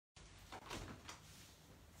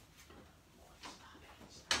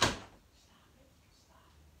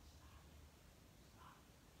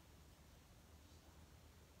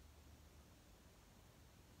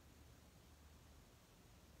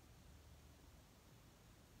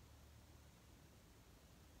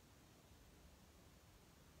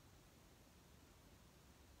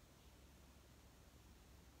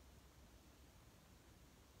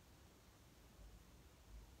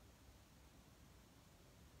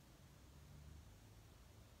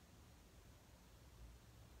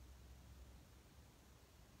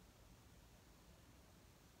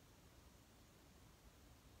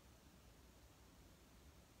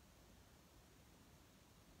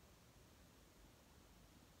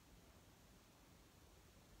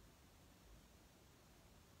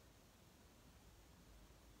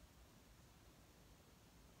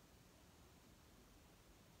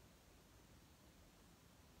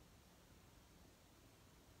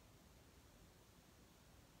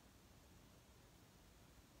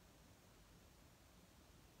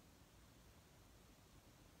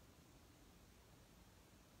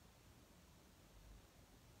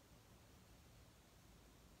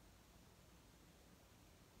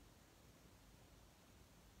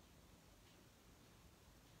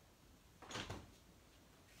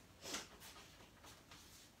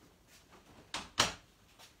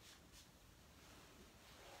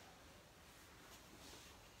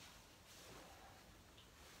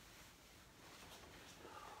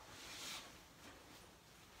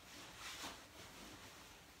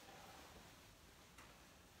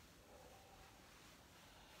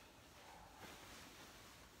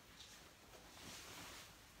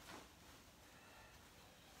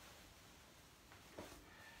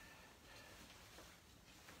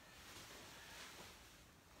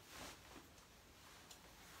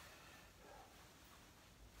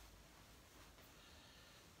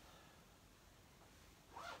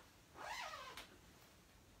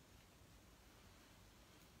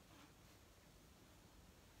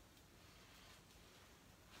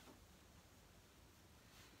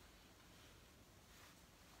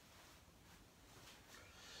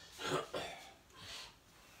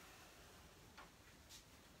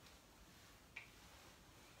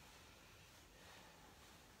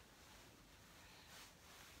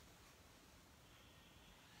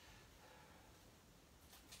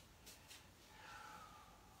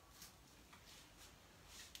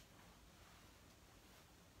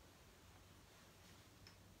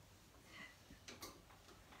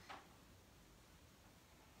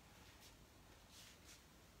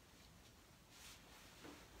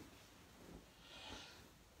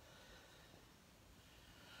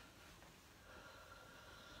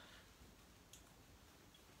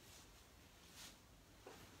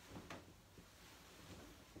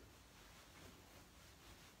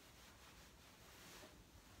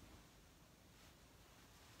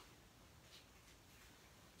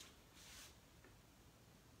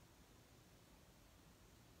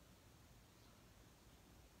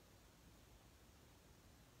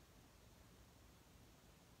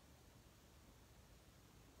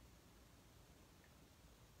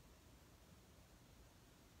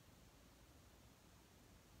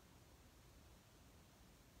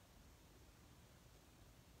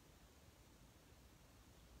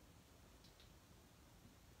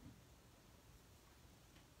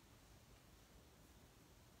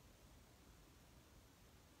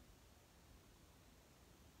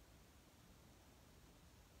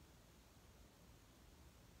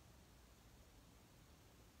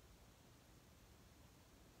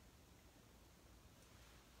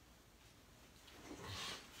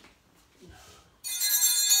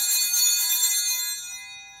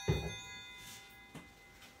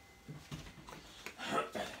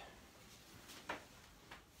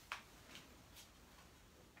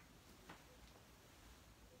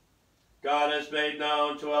God has made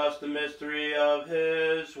known to us the mystery of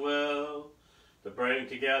his will, to bring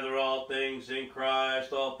together all things in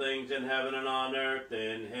Christ, all things in heaven and on earth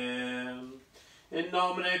in him. In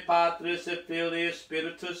nomine Patris et Filii et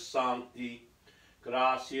Spiritus Sancti,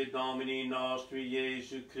 gratia Domini nostri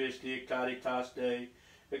Iesu Christi, caritas Dei,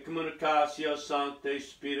 et communicatio Sancte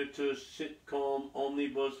Spiritus sit cum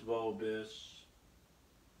omnibus vobis.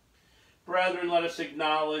 Brethren, let us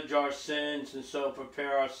acknowledge our sins and so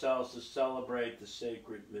prepare ourselves to celebrate the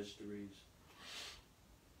sacred mysteries.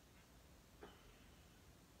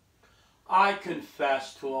 I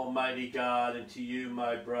confess to Almighty God and to you,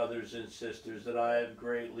 my brothers and sisters, that I have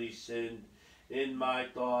greatly sinned in my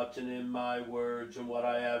thoughts and in my words, and what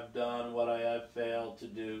I have done and what I have failed to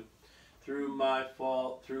do, through my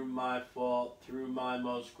fault, through my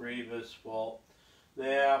most grievous fault.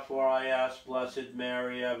 Therefore I ask Blessed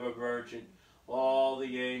Mary, ever Virgin, all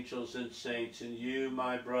the angels and saints, and you,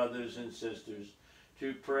 my brothers and sisters,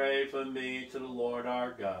 to pray for me to the Lord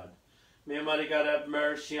our God. May Almighty God have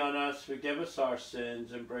mercy on us, forgive us our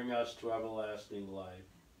sins, and bring us to everlasting life.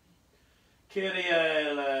 Kyrie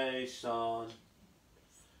eleison,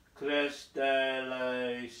 Christe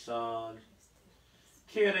eleison,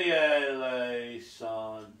 Kyrie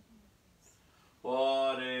eleison,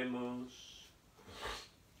 oremus.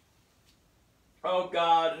 O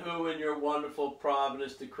God, who in your wonderful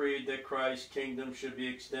providence decreed that Christ's kingdom should be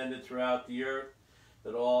extended throughout the earth,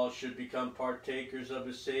 that all should become partakers of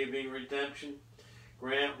his saving redemption,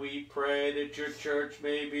 grant, we pray, that your church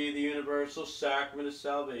may be the universal sacrament of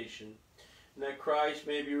salvation, and that Christ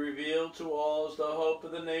may be revealed to all as the hope of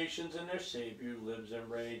the nations and their Savior, who lives and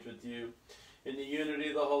reigns with you in the unity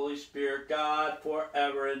of the Holy Spirit, God,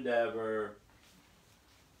 forever and ever.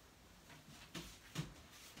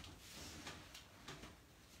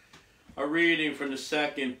 A reading from the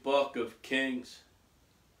second book of Kings.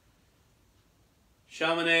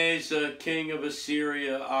 Shalmaneser, king of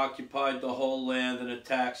Assyria, occupied the whole land and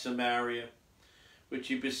attacked Samaria, which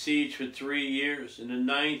he besieged for 3 years. In the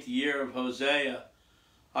 9th year of Hosea,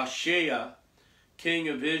 Hoshea, king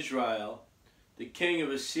of Israel, the king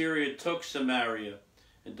of Assyria, took Samaria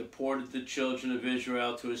and deported the children of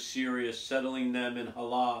Israel to Assyria, settling them in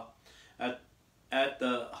Halah at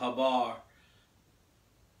the Habar,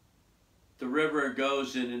 the river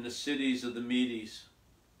Gozan, in the cities of the Medes.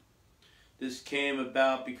 This came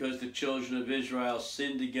about because the children of Israel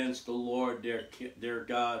sinned against the Lord their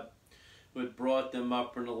God, who had brought them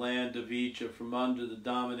up from the land of Egypt, from under the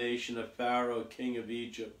domination of Pharaoh, king of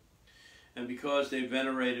Egypt. And because they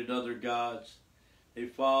venerated other gods, they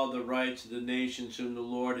followed the rites of the nations whom the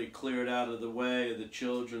Lord had cleared out of the way of the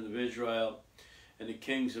children of Israel, and the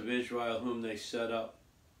kings of Israel whom they set up.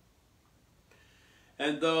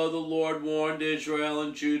 And though the Lord warned Israel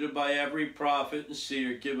and Judah by every prophet and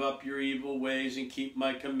seer, give up your evil ways and keep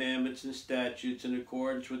my commandments and statutes in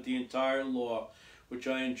accordance with the entire law, which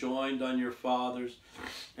I enjoined on your fathers,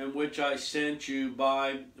 and which I sent you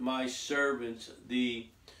by my servants, the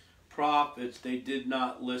prophets, they did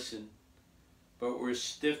not listen, but were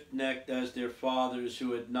stiff-necked as their fathers,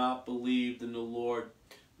 who had not believed in the Lord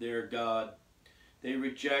their God. They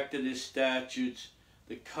rejected his statutes,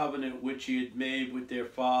 the covenant which he had made with their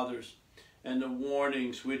fathers, and the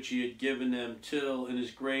warnings which he had given them, till, in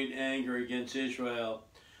his great anger against Israel,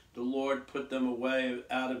 the Lord put them away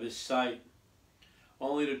out of his sight.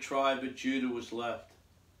 Only the tribe of Judah was left.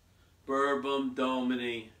 Verbum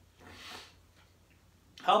Domini.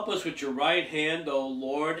 Help us with your right hand, O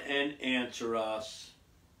Lord, and answer us.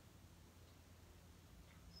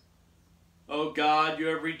 O God, you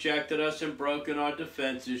have rejected us and broken our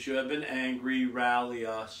defenses. You have been angry. Rally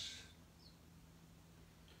us.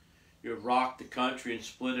 You have rocked the country and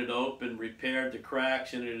split it open, repaired the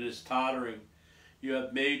cracks, and it is tottering. You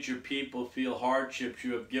have made your people feel hardships.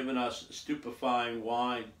 You have given us stupefying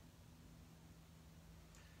wine.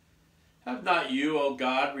 Have not you, O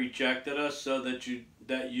God, rejected us, so that you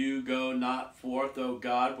go not forth, O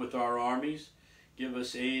God, with our armies? Give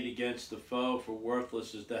us aid against the foe, for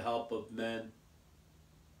worthless is the help of men.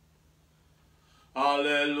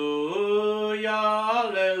 Alleluia,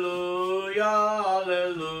 alleluia,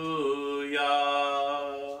 alleluia.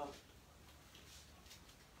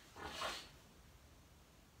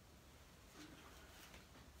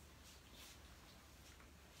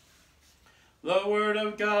 The Word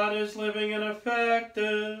of God is living and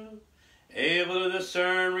effective, able to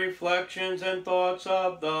discern reflections and thoughts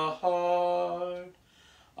of the heart.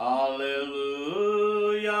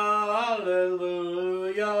 Alleluia,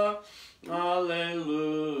 alleluia, alleluia.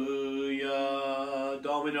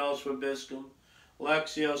 Dominos vobiscum,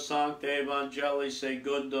 Lectio Sancte Evangelii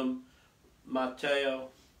Secundum Matteo.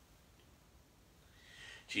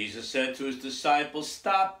 Jesus said to his disciples,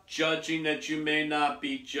 "Stop judging that you may not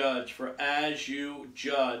be judged, for as you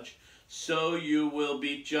judge, so you will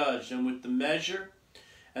be judged. And with the measure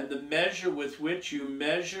with which you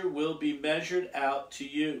measure will be measured out to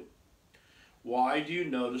you. Why do you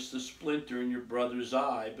notice the splinter in your brother's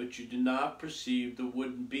eye, but you do not perceive the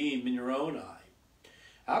wooden beam in your own eye?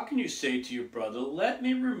 How can you say to your brother, 'Let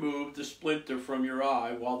me remove the splinter from your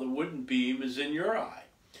eye,' while the wooden beam is in your eye?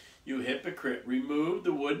 You hypocrite, remove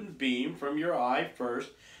the wooden beam from your eye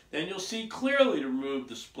first, then you'll see clearly to remove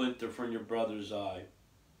the splinter from your brother's eye."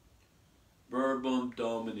 Verbum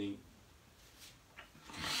Domini.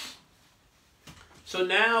 So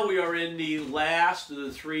now we are in the last of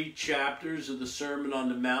the 3 chapters of the Sermon on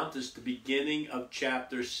the Mount. This is the beginning of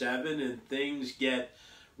chapter 7, and things are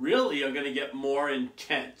going to get more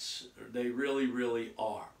intense. They really, really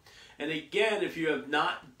are. And again, if you have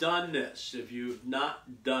not done this,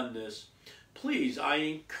 please, I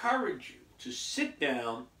encourage you to sit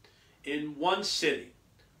down in one sitting,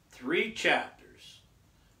 3 chapters,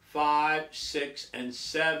 5, 6, and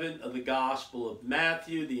 7 of the Gospel of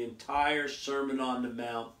Matthew, the entire Sermon on the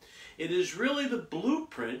Mount. It is really the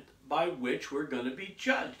blueprint by which we're going to be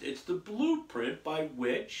judged. It's the blueprint by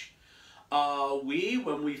which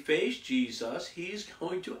when we face Jesus, he's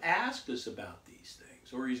going to ask us about these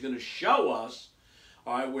things, or he's going to show us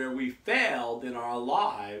where we failed in our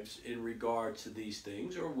lives in regard to these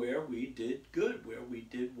things, or where we did good, where we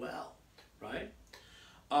did well, right?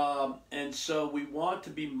 And so we want to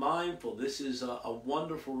be mindful. This is a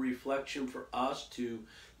wonderful reflection for us to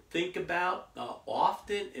think about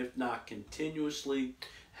often, if not continuously.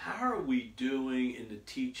 How are we doing in the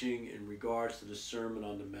teaching in regards to the Sermon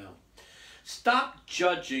on the Mount? Stop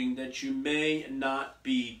judging that you may not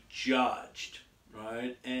be judged,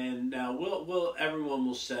 right? And now everyone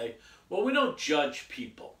will say, "Well, we don't judge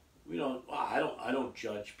people. I don't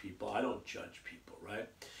judge people. I don't judge people," right?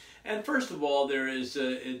 And first of all, there is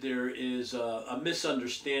a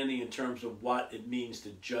misunderstanding in terms of what it means to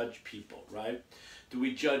judge people, right? Do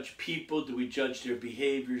we judge people? Do we judge their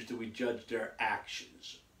behaviors? Do we judge their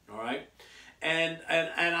actions? All right? And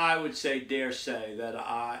I would dare say that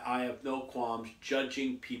I have no qualms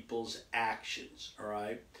judging people's actions, all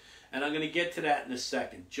right? And I'm going to get to that in a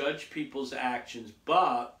second. Judge people's actions,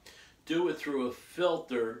 but do it through a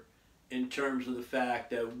filter in terms of the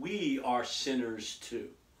fact that we are sinners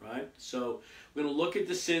too, right? So we're going to look at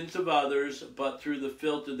the sins of others, but through the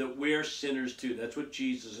filter that we're sinners too. That's what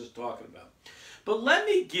Jesus is talking about. But let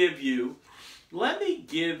me give you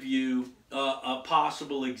a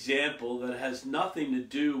possible example that has nothing to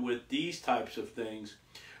do with these types of things,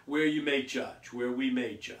 where we may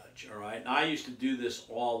judge, all right? And I used to do this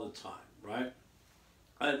all the time, right?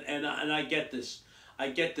 And I get this. I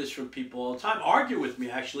get this from people all the time. Argue with me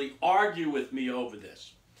over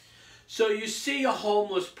this. So you see a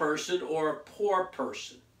homeless person or a poor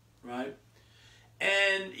person, right?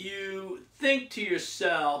 And you think to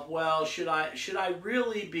yourself, well, should I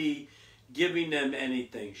really be giving them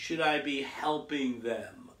anything? Should I be helping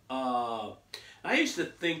them? I used to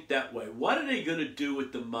think that way. What are they going to do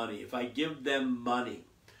with the money? If I give them money,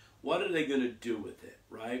 what are they going to do with it,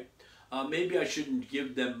 right? Maybe I shouldn't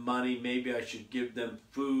give them money. Maybe I should give them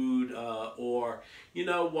food. Or, you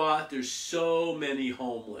know what? There's so many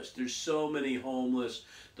homeless.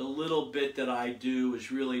 The little bit that I do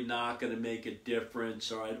is really not going to make a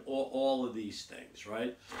difference, all right? All of these things,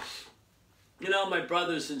 right? You know, my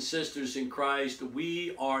brothers and sisters in Christ,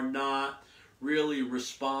 we are not really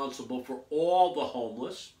responsible for all the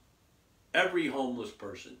homeless, every homeless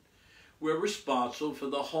person. We're responsible for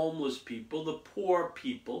the homeless people, the poor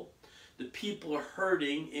people, the people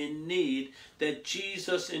hurting in need that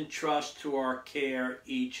Jesus entrusts to our care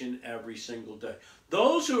each and every single day.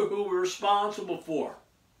 Those who we're responsible for.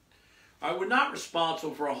 We're not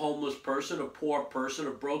responsible for a homeless person, a poor person,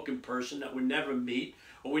 a broken person that we never meet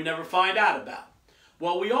or we never find out about.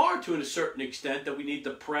 Well, we are to a certain extent that we need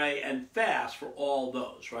to pray and fast for all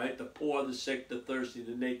those, right? The poor, the sick, the thirsty,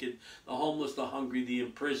 the naked, the homeless, the hungry, the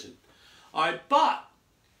imprisoned. All right, but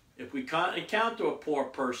if we encounter a poor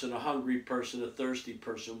person, a hungry person, a thirsty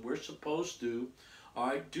person, we're supposed to, all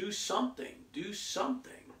right, do something,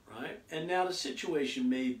 right? And now the situation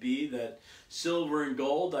may be that silver and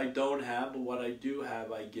gold I don't have, but what I do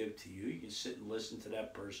have I give to you. You can sit and listen to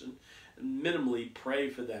that person and minimally pray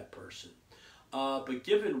for that person. But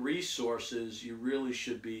given resources, you really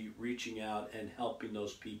should be reaching out and helping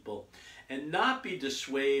those people and not be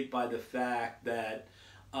dissuaded by the fact that,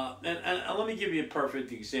 and let me give you a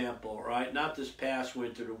perfect example, right? Not this past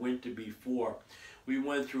winter, the winter before. we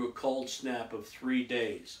went through a cold snap of 3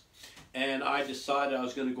 days. And I decided I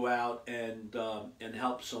was going to go out and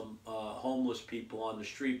help some homeless people on the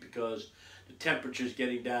street, because the temperatures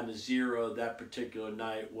getting down to 0 that particular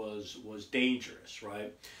night was dangerous,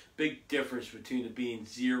 right? Big difference between it being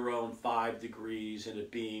 0 and 5 degrees and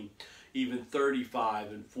it being even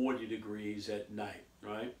 35 and 40 degrees at night,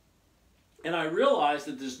 right? And I realized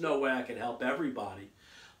that there's no way I could help everybody,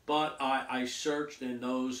 but I searched, and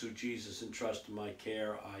those who Jesus entrusted my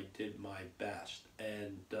care, I did my best.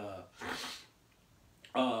 And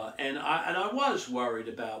I was worried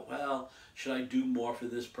about, well, should I do more for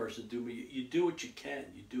this person? You do what you can.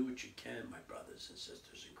 You do what you can, my brothers and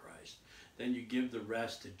sisters in Christ. Then you give the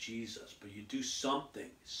rest to Jesus. But you do something,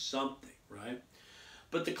 right?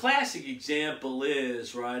 But the classic example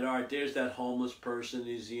is, right, all right, there's that homeless person.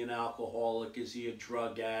 Is he an alcoholic? Is he a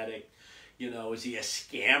drug addict? You know, is he a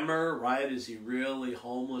scammer, right? Is he really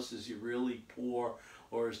homeless? Is he really poor?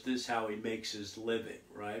 Or is this how he makes his living,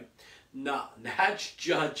 right? No, that's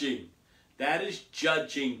judging. That is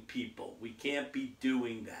judging people. We can't be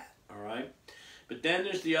doing that, all right? But then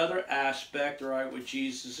there's the other aspect, all right, what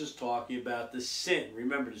Jesus is talking about, the sin.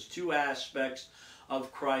 Remember, there's two aspects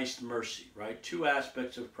of Christ's mercy, right? Two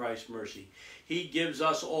aspects of Christ's mercy. He gives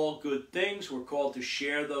us all good things. We're called to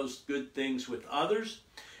share those good things with others.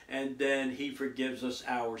 And then he forgives us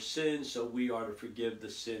our sins, so we are to forgive the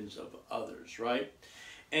sins of others, right?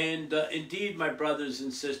 And indeed, my brothers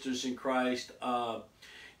and sisters in Christ,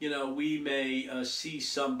 you know, we may see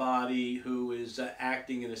somebody who is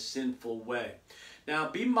acting in a sinful way. Now,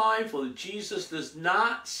 be mindful that Jesus does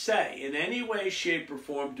not say in any way, shape, or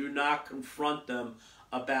form, do not confront them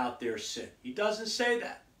about their sin. He doesn't say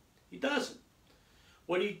that. He doesn't.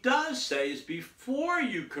 What he does say is, before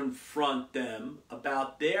you confront them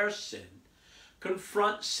about their sin,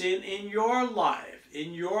 confront sin in your life,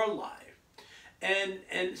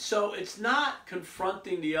 And so it's not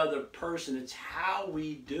confronting the other person, it's how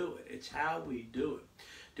we do it. It's how we do it.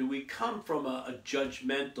 Do we come from a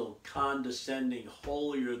judgmental, condescending,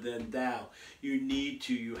 holier than thou? You need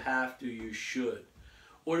to, you have to, you should.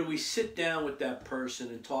 Or do we sit down with that person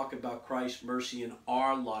and talk about Christ's mercy in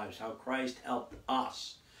our lives, how Christ helped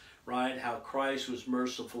us, right? How Christ was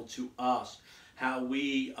merciful to us, how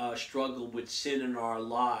we struggled with sin in our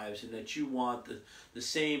lives, and that you want the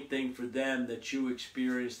same thing for them that you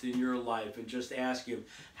experienced in your life, and just ask him,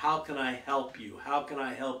 how can I help you? How can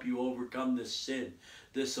I help you overcome this sin,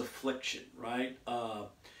 this affliction, right?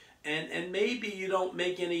 And maybe you don't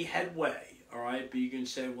make any headway, all right? But you can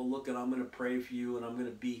say, well, look, and I'm going to pray for you, and I'm going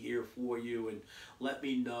to be here for you, and let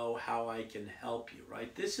me know how I can help you,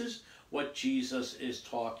 right? This is what Jesus is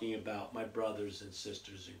talking about, my brothers and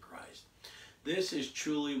sisters in Christ. This is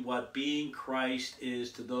truly what being Christ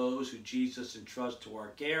is to those who Jesus entrusts to our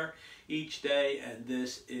care each day, and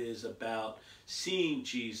this is about seeing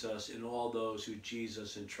Jesus in all those who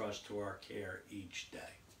Jesus entrusts to our care each day.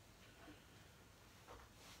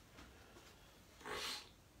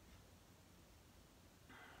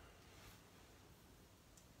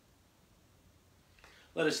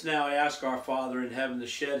 Let us now ask our Father in heaven to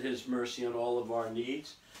shed his mercy on all of our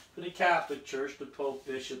needs. For the Catholic Church, the Pope,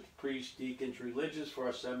 bishops, priests, deacons, religious, for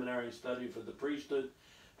our seminary and study for the priesthood,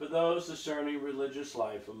 for those discerning religious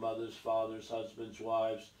life, for mothers, fathers, husbands,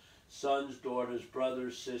 wives, sons, daughters,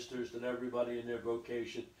 brothers, sisters, that everybody in their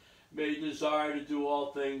vocation may desire to do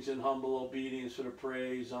all things in humble obedience for the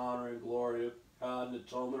praise, honor, and glory of God, and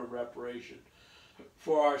atonement of reparation.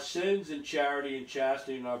 For our sins and charity and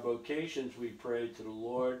chastity in our vocations, we pray to the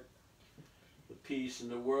Lord. The peace in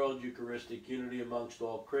the world, Eucharistic unity amongst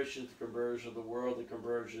all Christians, the conversion of the world, the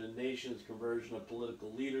conversion of nations, the conversion of political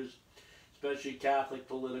leaders, especially Catholic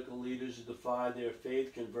political leaders who defy their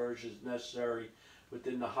faith. Conversions necessary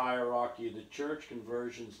within the hierarchy of the Church,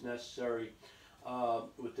 conversions necessary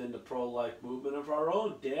within the pro-life movement, of our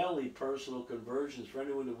own daily personal conversions for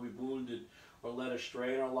anyone that we've wounded or led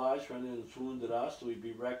astray in our lives, for anyone who's wounded us, that we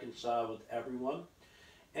be reconciled with everyone.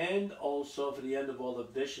 And also for the end of all the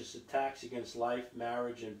vicious attacks against life,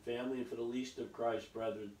 marriage, and family, and for the least of Christ's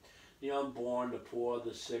brethren, the unborn, the poor,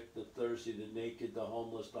 the sick, the thirsty, the naked, the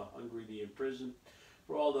homeless, the hungry, the imprisoned,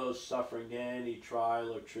 for all those suffering any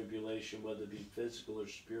trial or tribulation, whether it be physical or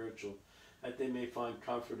spiritual, that they may find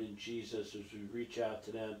comfort in Jesus as we reach out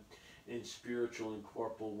to them in spiritual and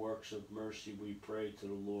corporal works of mercy, we pray to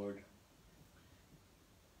the Lord.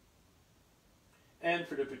 And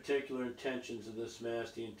for the particular intentions of this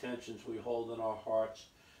Mass, the intentions we hold in our hearts,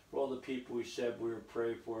 for all the people we said we would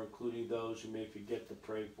pray for, including those who may forget to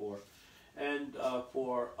pray for, and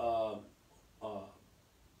for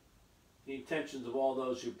the intentions of all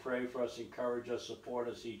those who pray for us, encourage us, support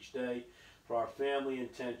us each day, for for our family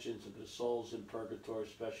intentions and for the souls in purgatory,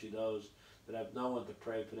 especially those that have no one to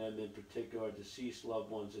pray for them, in particular our deceased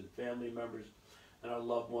loved ones and family members, and our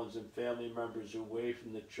loved ones and family members who are away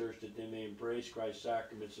from the church, that they may embrace Christ's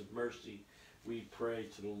sacraments of mercy, we pray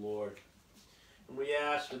to the Lord. And we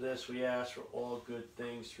ask for this, we ask for all good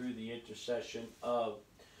things through the intercession of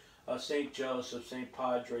St. Joseph, St.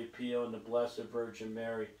 Padre Pio, and the Blessed Virgin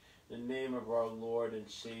Mary, in the name of our Lord and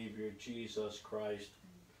Savior, Jesus Christ.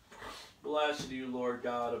 Blessed are you, Lord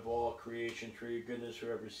God of all creation, through your goodness who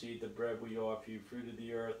have received the bread we offer you, fruit of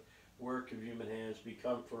the earth, work of human hands,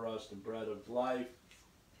 become for us the bread of life.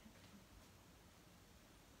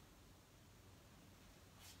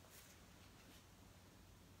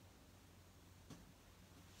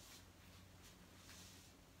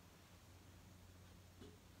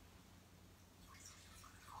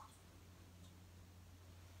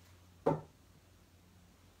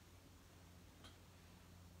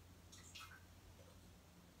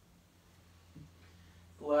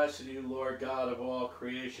 Blessed are you, Lord God of all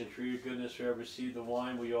creation, through your goodness we have received the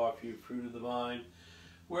wine we offer you, fruit of the vine.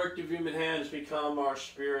 Work of human hands, become our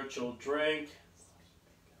spiritual drink.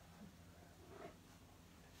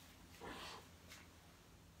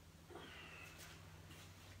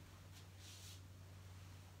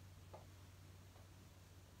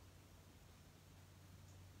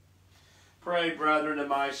 Pray, brethren, that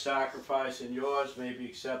my sacrifice and yours may be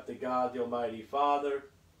accepted, God the Almighty Father.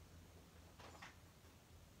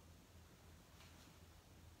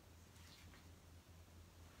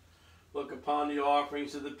 Look upon the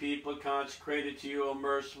offerings of the people consecrated to you, O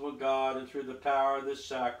merciful God, and through the power of this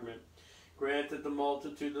sacrament, grant that the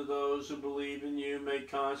multitude of those who believe in you may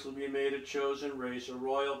constantly be made a chosen race, a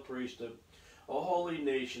royal priesthood, a holy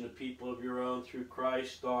nation, a people of your own, through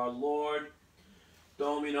Christ our Lord.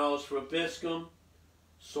 Dominos vobiscum,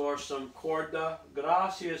 sorsum corda,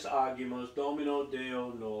 gratias agimus, Domino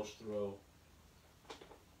Deo nostro.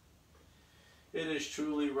 It is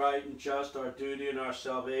truly right and just, our duty and our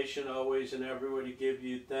salvation, always and everywhere to give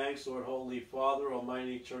you thanks, Lord, Holy Father,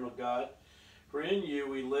 Almighty Eternal God. For in you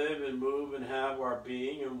we live and move and have our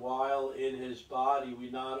being, and while in his body we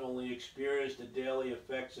not only experience the daily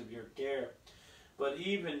effects of your care, but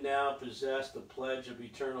even now possess the pledge of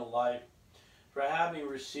eternal life. For having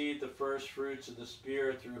received the first fruits of the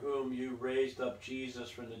Spirit, through whom you raised up Jesus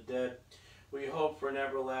from the dead, we hope for an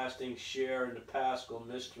everlasting share in the Paschal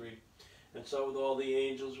mystery. And so with all the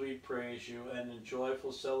angels we praise you, and in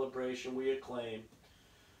joyful celebration we acclaim,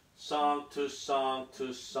 Sanctus,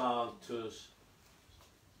 Sanctus, Sanctus.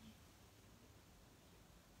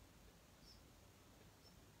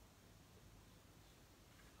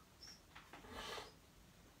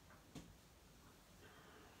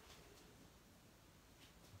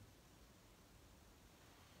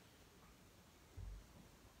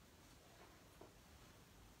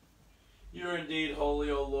 You are indeed holy,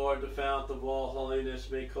 O Lord, the fount of all holiness.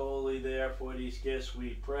 Make holy, therefore, these gifts,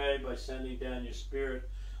 we pray, by sending down your Spirit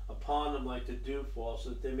upon them like the dewfall, so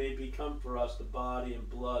that they may become for us the body and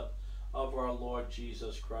blood of our Lord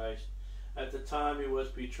Jesus Christ. At the time he was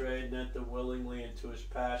betrayed and entered willingly into his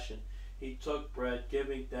passion, he took bread,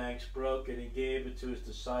 giving thanks, broke it, and gave it to his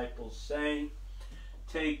disciples, saying,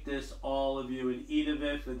 Take this, all of you, and eat of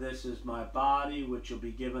it, for this is my body, which will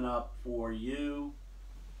be given up for you.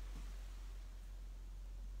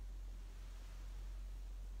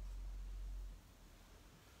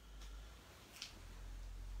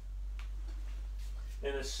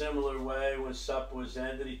 In a similar way, when supper was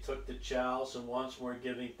ended, he took the chalice, and once more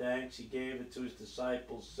giving thanks, he gave it to his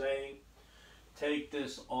disciples, saying, Take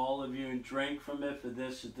this, all of you, and drink from it, for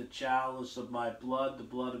this is the chalice of my blood, the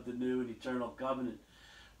blood of the new and eternal covenant,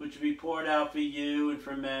 which will be poured out for you and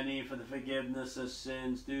for many for the forgiveness of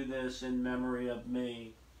sins. Do this in memory of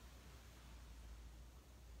me.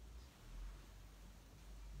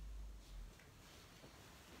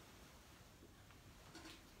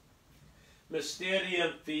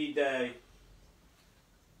 Mysterium Fidei.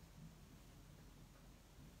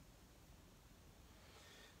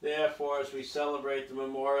 Therefore, as we celebrate the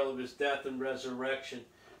memorial of his death and resurrection,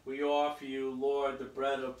 we offer you, Lord, the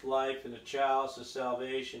bread of life and the chalice of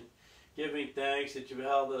salvation, giving thanks that you have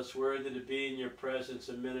held us worthy to be in your presence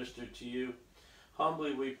and minister to you.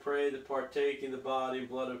 Humbly we pray that partaking the body and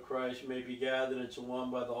blood of Christ may be gathered into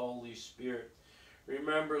one by the Holy Spirit.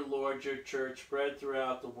 Remember, Lord, your church spread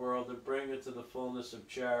throughout the world, and bring it to the fullness of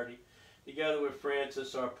charity, together with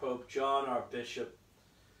Francis, our Pope, John, our Bishop,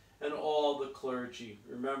 and all the clergy.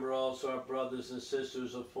 Remember also our brothers and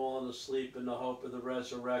sisters who have fallen asleep in the hope of the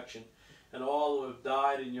resurrection, and all who have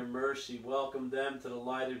died in your mercy. Welcome them to the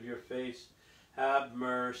light of your face. Have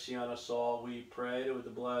mercy on us all, we pray, with the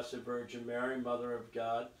Blessed Virgin Mary, Mother of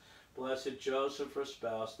God, Blessed Joseph, her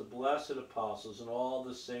spouse, the blessed apostles, and all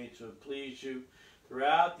the saints who have pleased you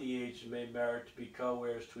throughout the ages may merit to be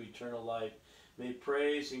co-heirs to eternal life. May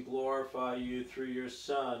praise and glorify you through your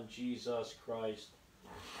Son, Jesus Christ.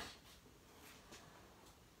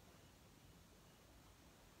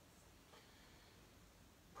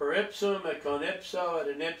 Per ipsum et con ipso et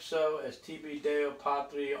in ipso est tibi Deo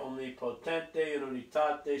Patri omnipotente in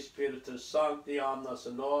unitate Spiritus Sancti omnes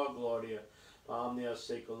honor gloria omnia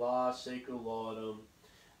saecula saeculorum.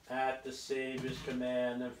 At the Savior's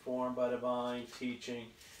command, informed by divine teaching,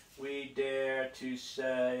 we dare to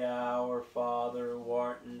say, Our Father, who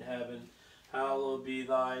art in heaven, hallowed be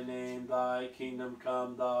thy name. Thy kingdom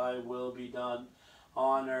come, thy will be done,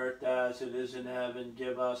 on earth as it is in heaven.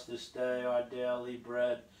 Give us this day our daily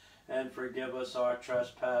bread, and forgive us our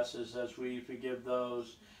trespasses, as we forgive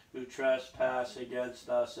those who trespass against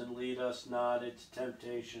us. And lead us not into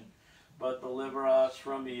temptation, but deliver us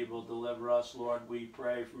from evil. Deliver us, Lord, we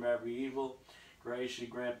pray, from every evil. Graciously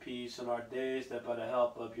grant peace in our days, that by the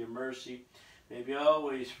help of your mercy may be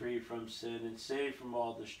always free from sin and safe from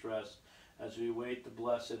all distress, as we await the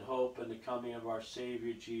blessed hope and the coming of our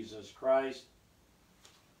Savior Jesus Christ.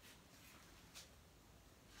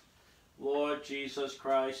 Lord Jesus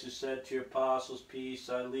Christ, who said to your apostles, Peace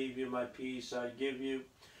I leave you, my peace I give you,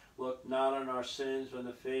 look not on our sins, but on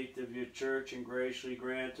the faith of your church, and graciously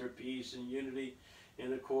grant her peace and unity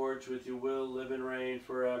in accordance with your will, live and reign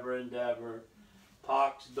forever and ever.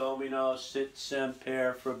 Pax Domino sit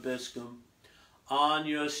semper frobiscum.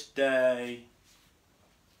 Agnus Dei.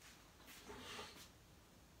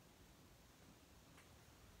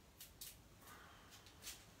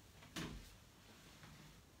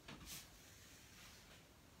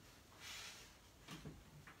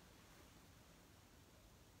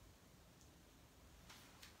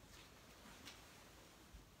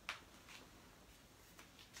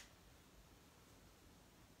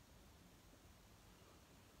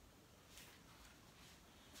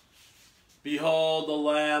 Behold the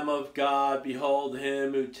Lamb of God, behold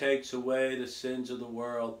him who takes away the sins of the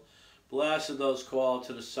world. Blessed are those called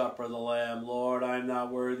to the supper of the Lamb. Lord, I am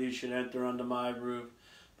not worthy you should enter under my roof,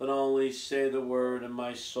 but only say the word, and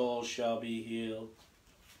my soul shall be healed.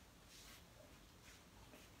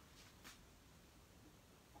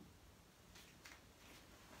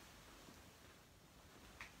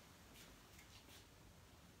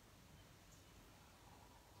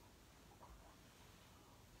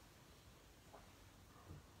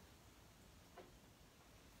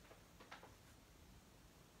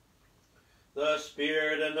 The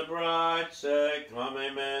Spirit and the bride say, Come,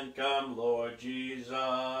 amen, come, Lord Jesus.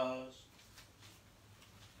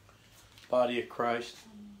 Body of Christ.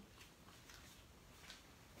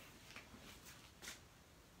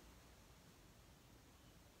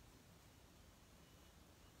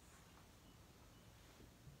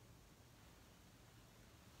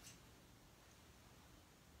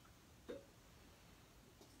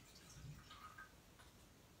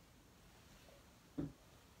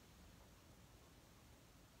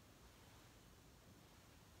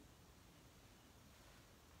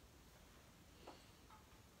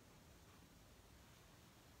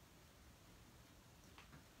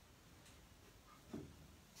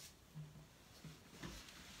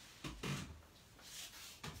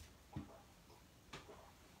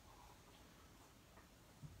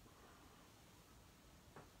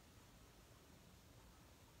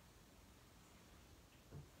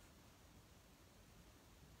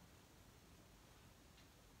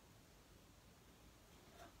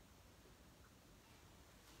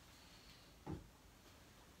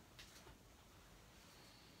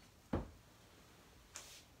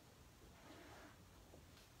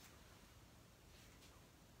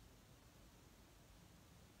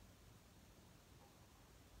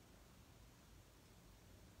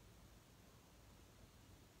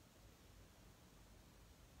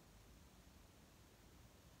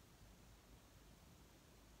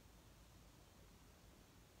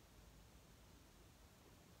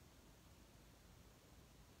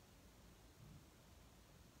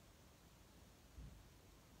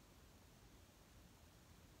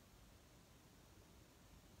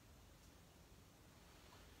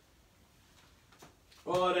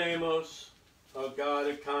 Oremos, O God,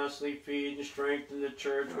 who constantly feed and strengthen the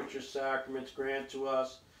church which your sacraments grant to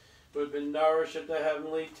us, who have been nourished at the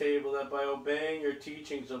heavenly table, that by obeying your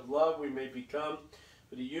teachings of love we may become,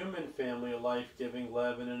 for the human family, a life-giving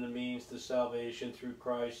leaven and a means to salvation through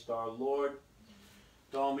Christ our Lord.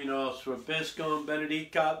 Dominos vobiscum,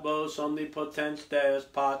 benedicat vos omnipotens Deus,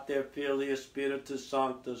 Pater Filius Spiritus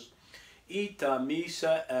Sanctus, Ita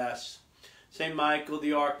Misa S. Saint Michael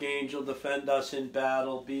the Archangel, defend us in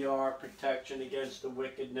battle. Be our protection against the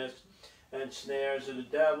wickedness and snares of the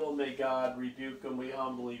devil. May God rebuke him, we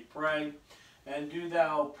humbly pray. And do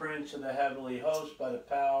thou, Prince of the heavenly host, by the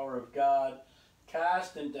power of God,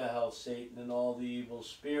 cast into hell Satan and all the evil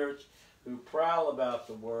spirits who prowl about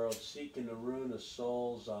the world, seeking the ruin of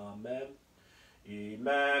souls. Amen.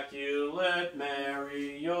 Immaculate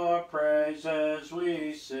Mary, your praises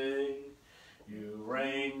we sing. You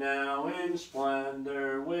reign now in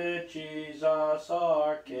splendor with Jesus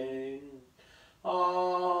our King.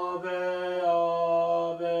 Ave,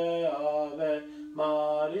 Ave, Ave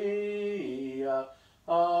Maria.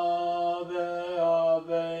 Ave,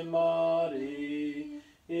 Ave Maria.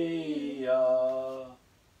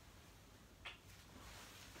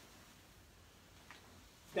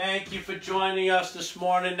 Thank you for joining us this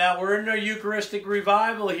morning. Now, we're in our Eucharistic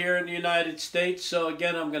revival here in the United States. So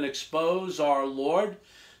again, I'm going to expose our Lord.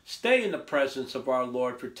 Stay in the presence of our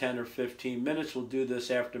Lord for 10 or 15 minutes. We'll do this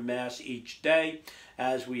after Mass each day,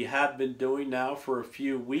 as we have been doing now for a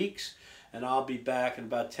few weeks. And I'll be back in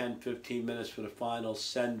about 10-15 minutes for the final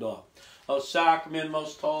send-off. O Sacrament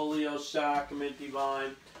most holy, O Sacrament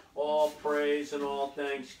divine, all praise and all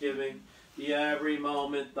thanksgiving be every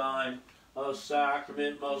moment thine. O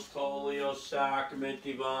Sacrament most holy, O Sacrament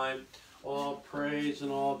divine, all praise and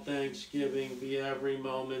all thanksgiving be every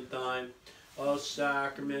moment thine. O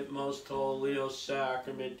Sacrament most holy, O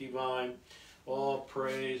Sacrament divine, all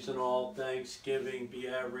praise and all thanksgiving be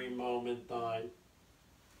every moment thine.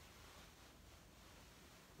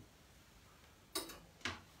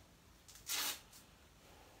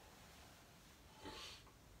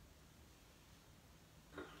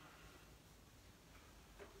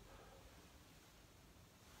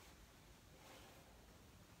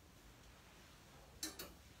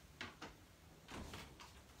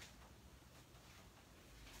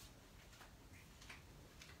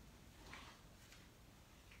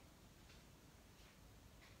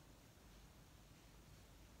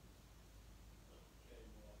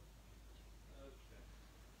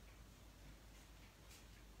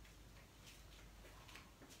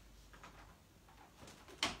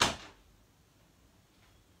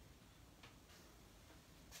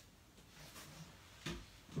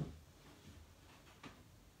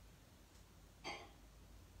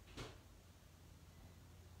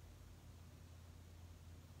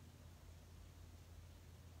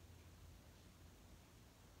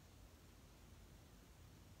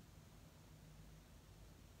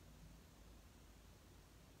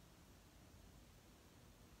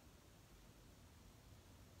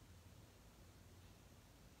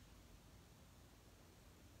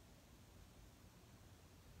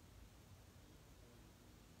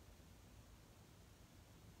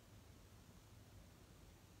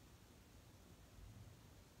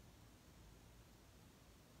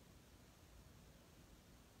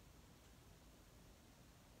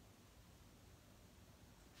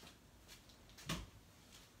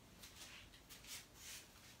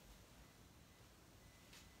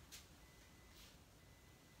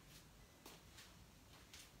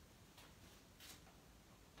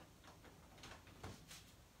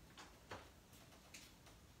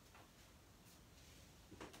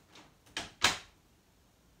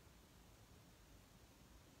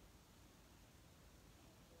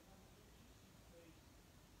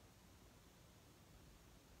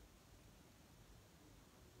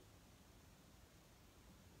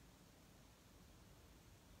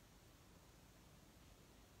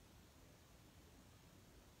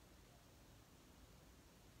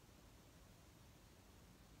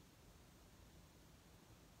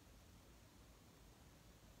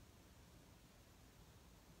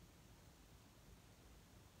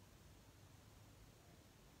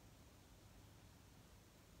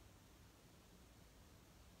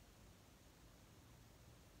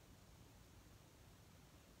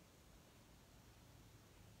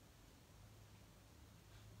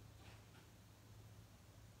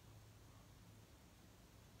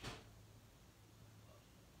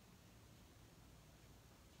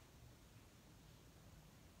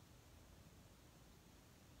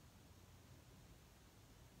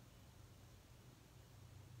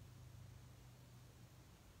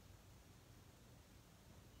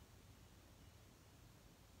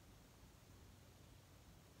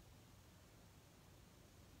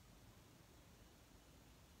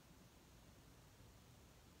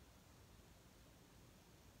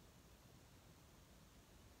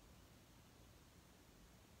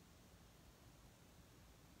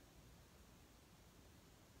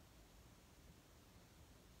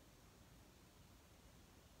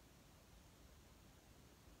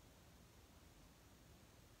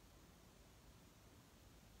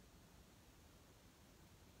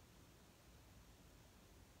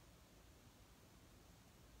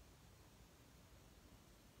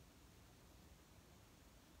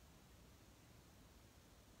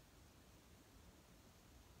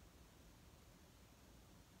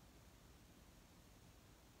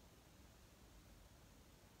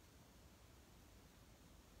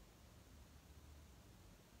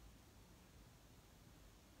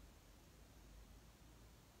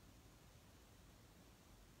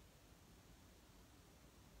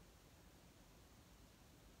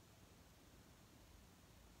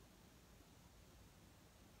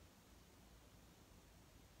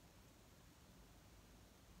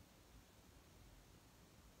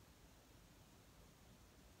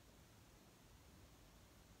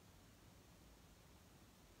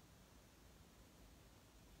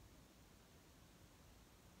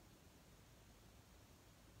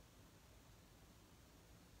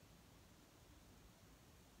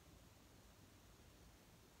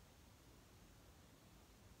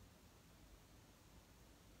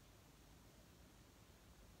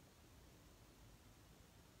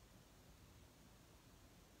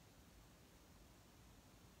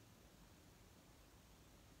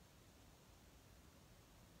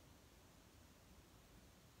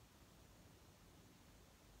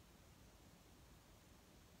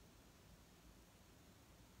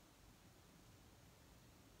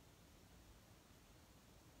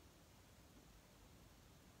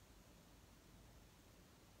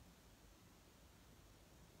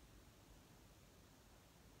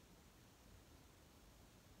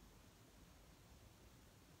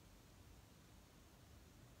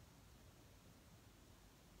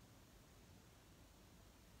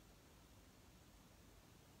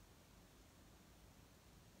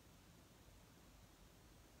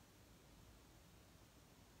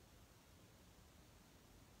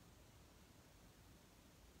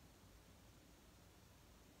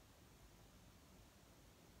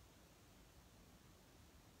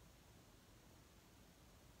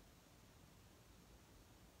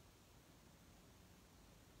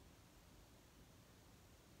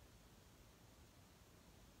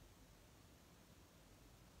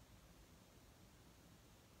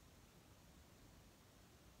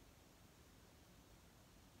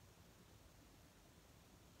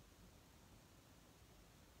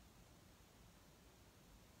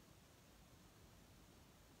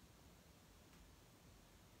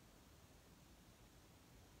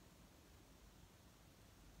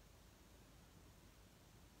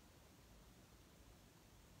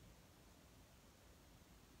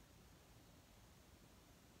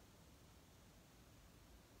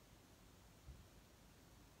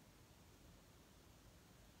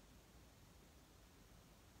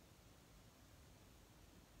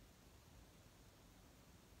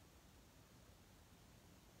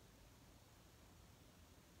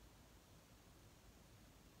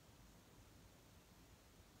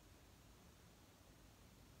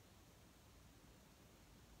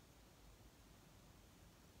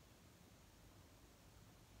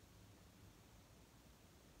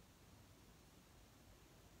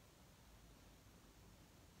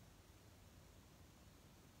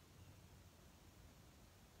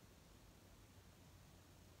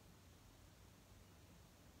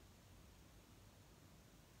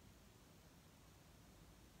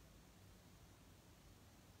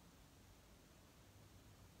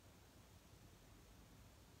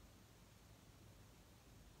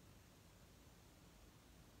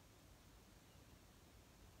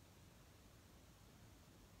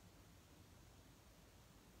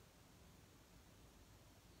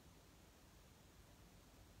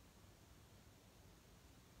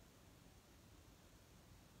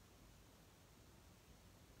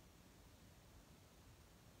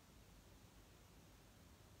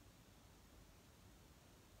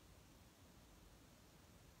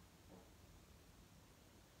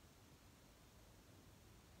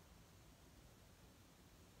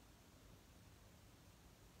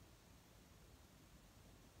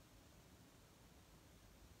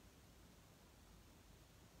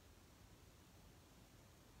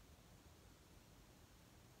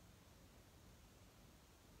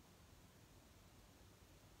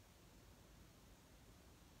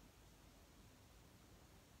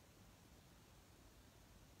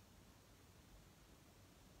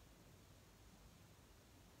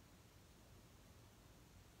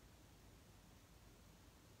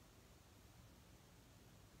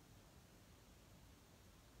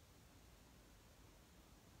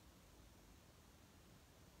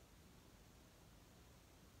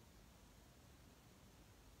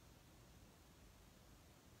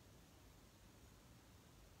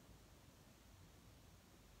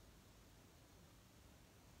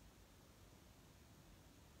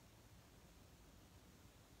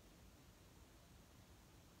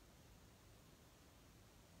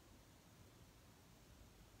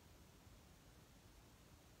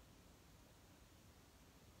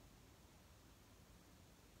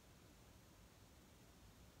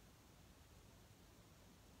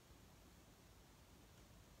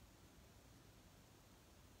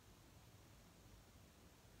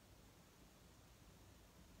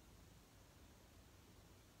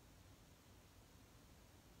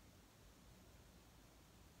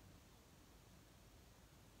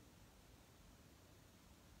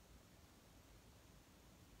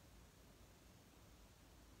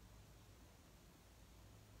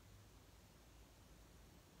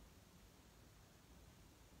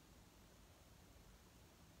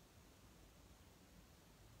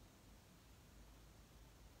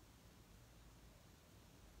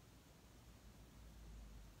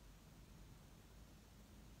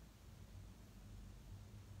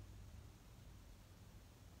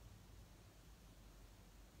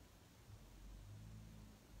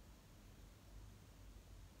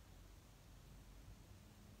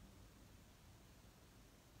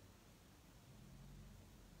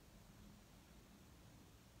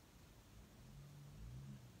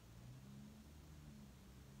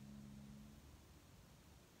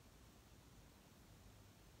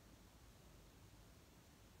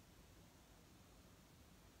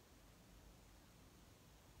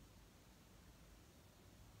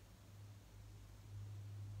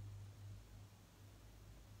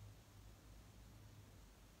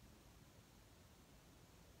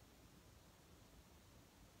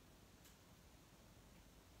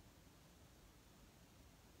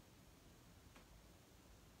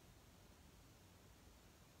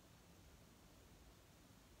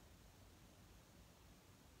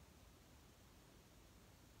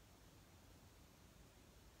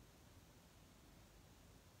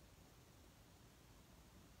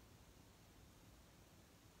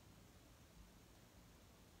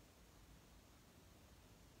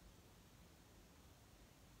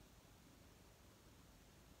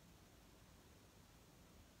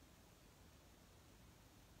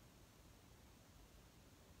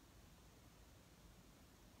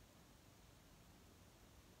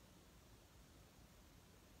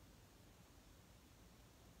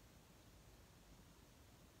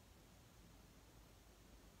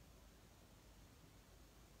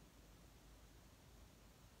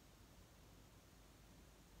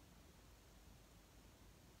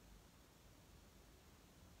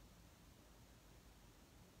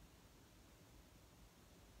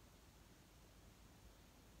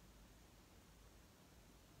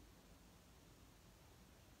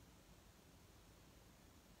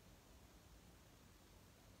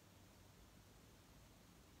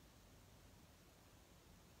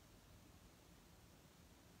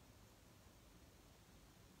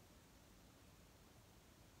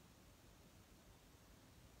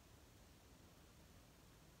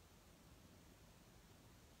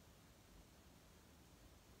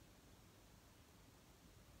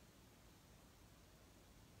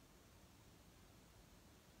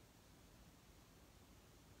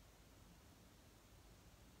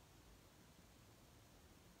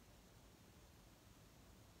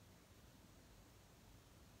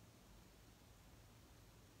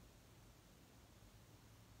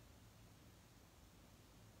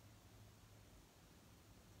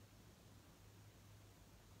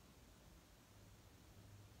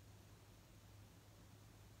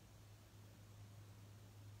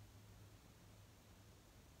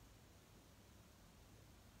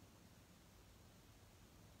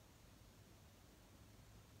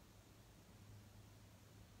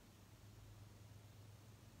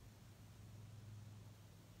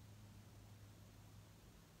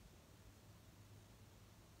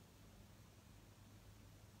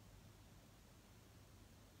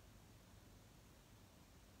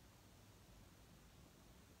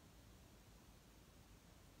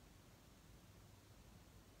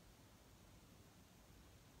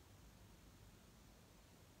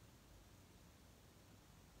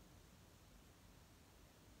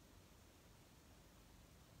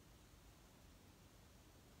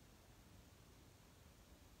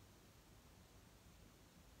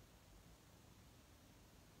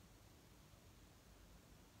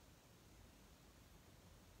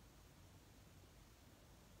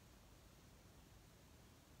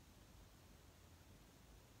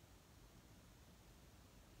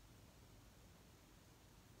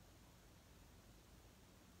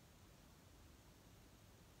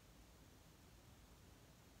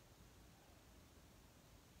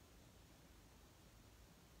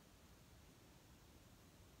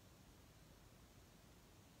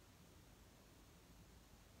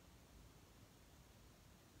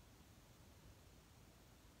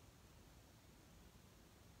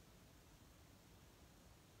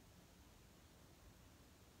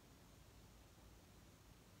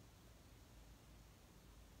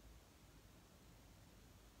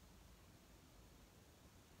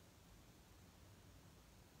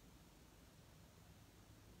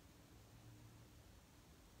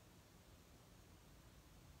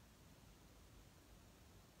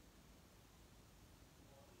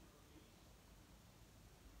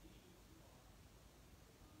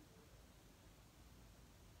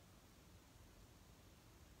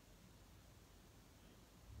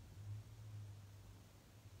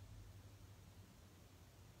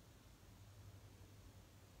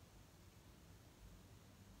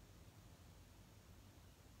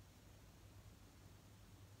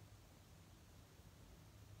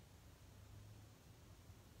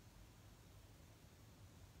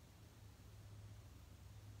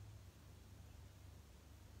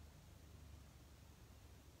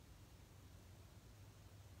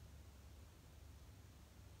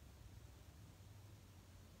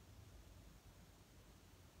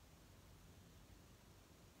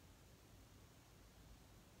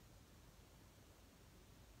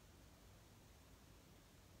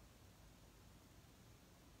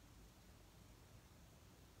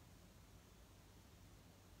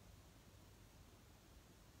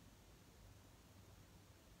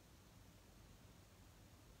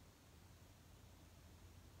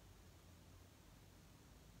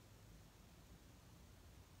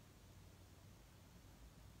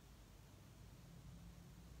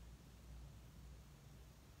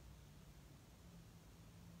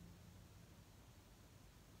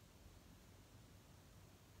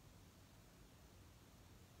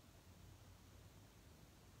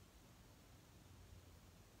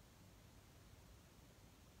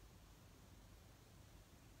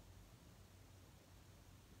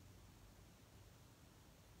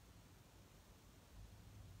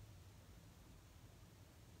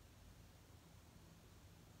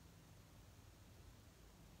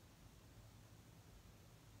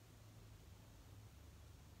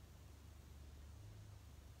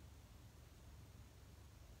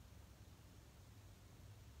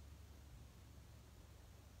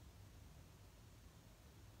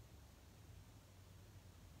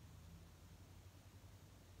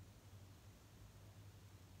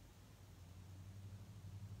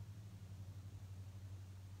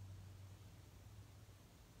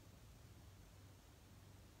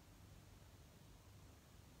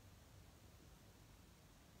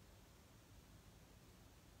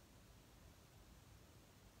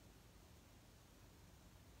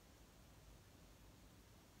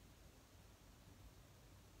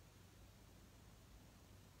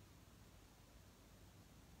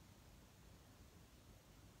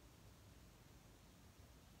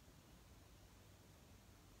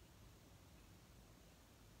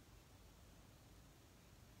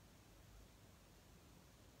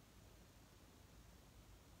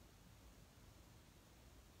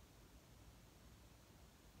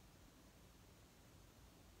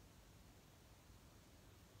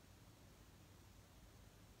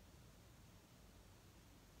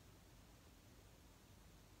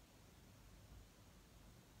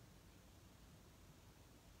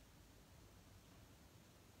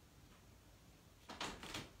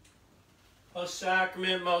 O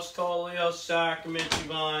sacrament most holy, O sacrament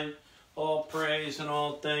divine, all praise and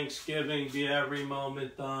all thanksgiving be every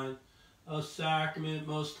moment thine. O sacrament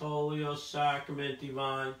most holy, O sacrament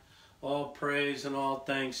divine, all praise and all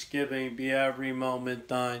thanksgiving be every moment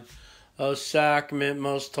thine. O sacrament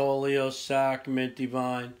most holy, O sacrament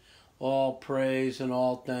divine, all praise and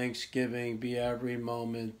all thanksgiving be every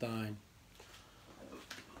moment thine.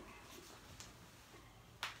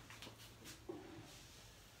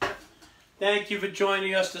 Thank you for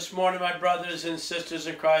joining us this morning, my brothers and sisters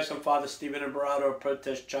in Christ. I'm Father Stephen Imbarrato of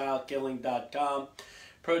ProtestChildKilling.com.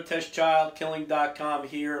 ProtestChildKilling.com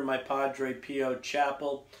here in my Padre Pio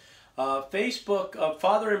Chapel. Facebook,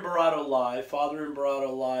 Father Imbarrato Live. Father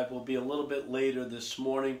Imbarrato Live will be a little bit later this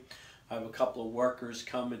morning. I have a couple of workers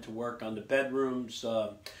coming to work on the bedrooms.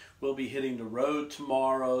 We'll be hitting the road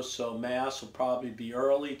tomorrow, so Mass will probably be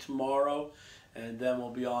early tomorrow. And then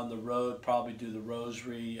we'll be on the road, probably do the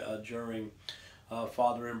rosary during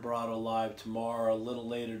Father Imbarrato Live tomorrow. A little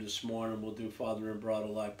later this morning, we'll do Father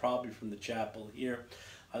Imbarrato Live, probably from the chapel here.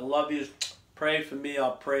 I love you. Pray for me.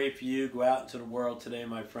 I'll pray for you. Go out into the world today,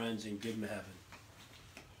 my friends, and give them heaven.